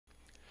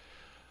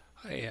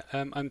Hi,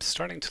 I'm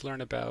starting to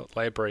learn about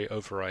library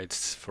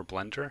overrides for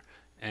Blender,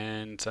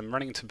 and I'm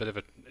running into a bit of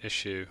an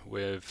issue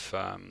with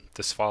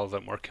this file that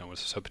I'm working on, which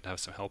I was hoping to have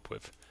some help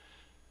with.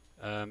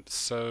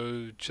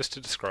 So just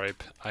to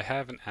describe, I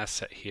have an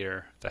asset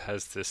here that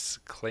has this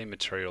clay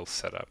material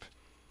set up.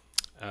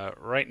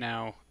 Right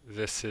now,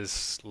 this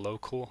is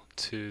local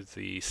to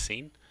the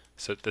scene,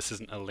 so this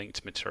isn't a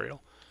linked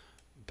material,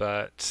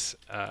 but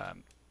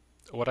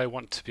what I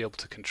want to be able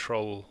to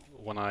control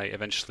when I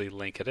eventually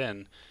link it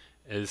in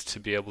is to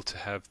be able to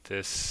have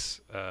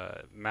this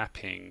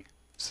mapping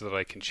so that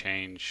I can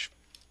change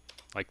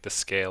like the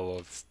scale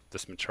of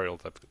this material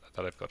that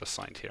I've got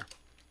assigned here.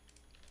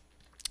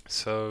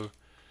 So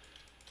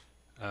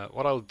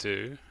what I'll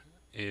do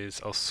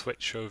is I'll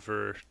switch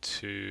over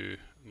to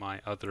my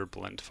other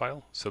blend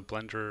file, so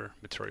Blender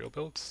material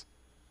builds,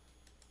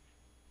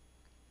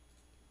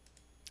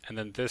 and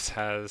then this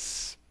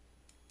has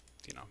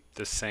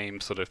the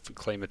same sort of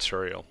clay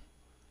material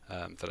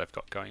that I've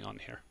got going on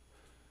here.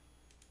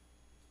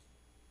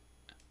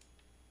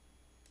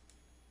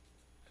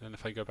 And then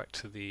if I go back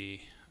to the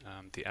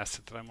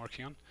asset that I'm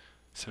working on,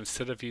 so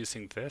instead of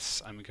using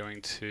this, I'm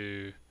going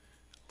to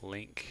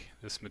link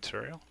this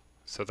material.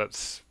 So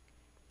that's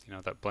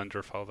that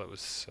Blender file that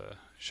was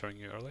showing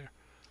you earlier.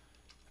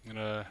 I'm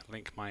going to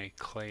link my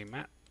clay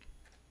mat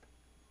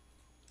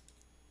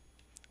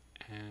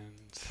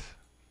and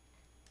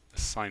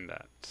assign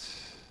that.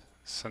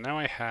 So now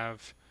I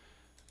have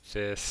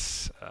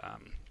this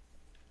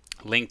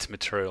linked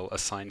material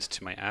assigned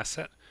to my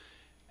asset,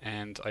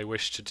 and I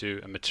wish to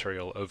do a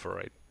material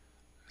override.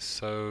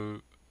 So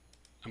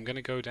I'm going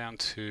to go down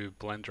to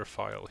Blender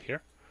file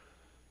here,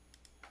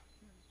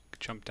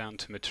 jump down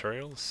to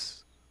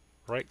materials,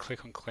 right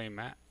click on clay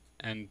mat,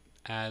 and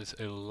add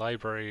a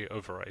library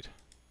override.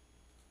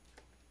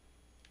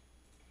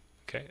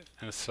 Okay,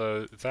 and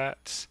so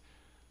that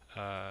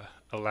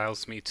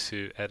allows me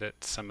to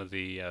edit some of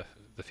the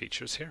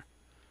features here.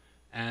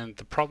 And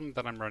the problem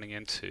that I'm running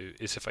into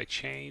is if I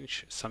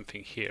change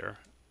something here,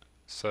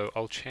 so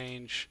I'll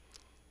change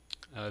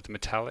the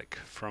metallic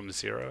from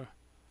 0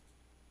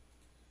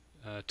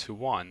 to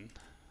 1,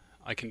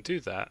 I can do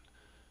that,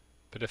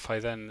 but if I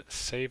then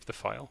save the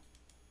file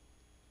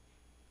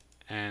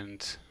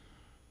and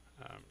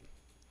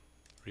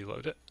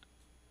reload it,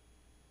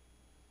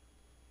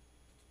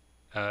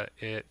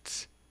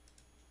 it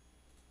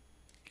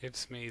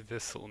gives me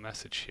this little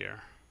message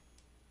here,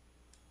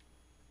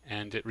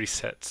 and it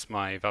resets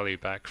my value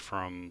back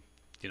from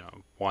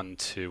 1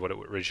 to what it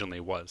originally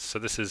was. So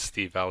this is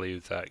the value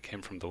that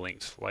came from the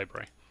linked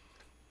library.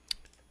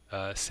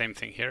 Same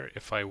thing here,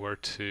 if I were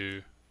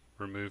to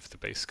remove the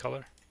base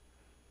color,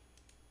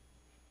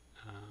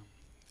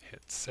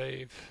 hit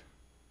save,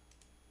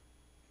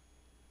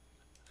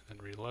 and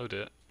then reload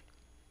it,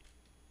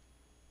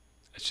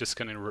 it's just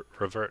going to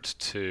revert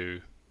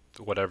to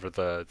whatever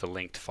the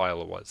linked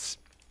file was.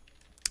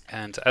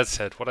 And as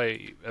said, what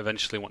I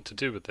eventually want to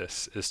do with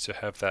this is to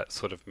have that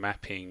sort of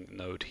mapping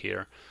node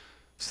here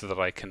so that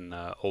I can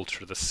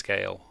alter the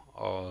scale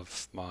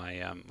of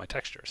my my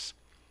textures.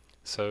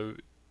 So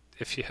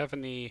if you have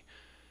any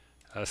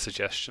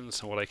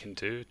suggestions on what I can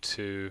do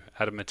to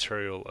add a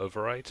material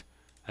override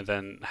and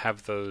then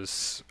have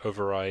those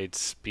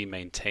overrides be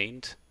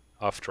maintained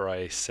after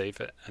I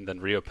save it and then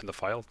reopen the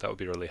file, that would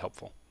be really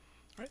helpful.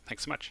 All right,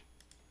 thanks so much.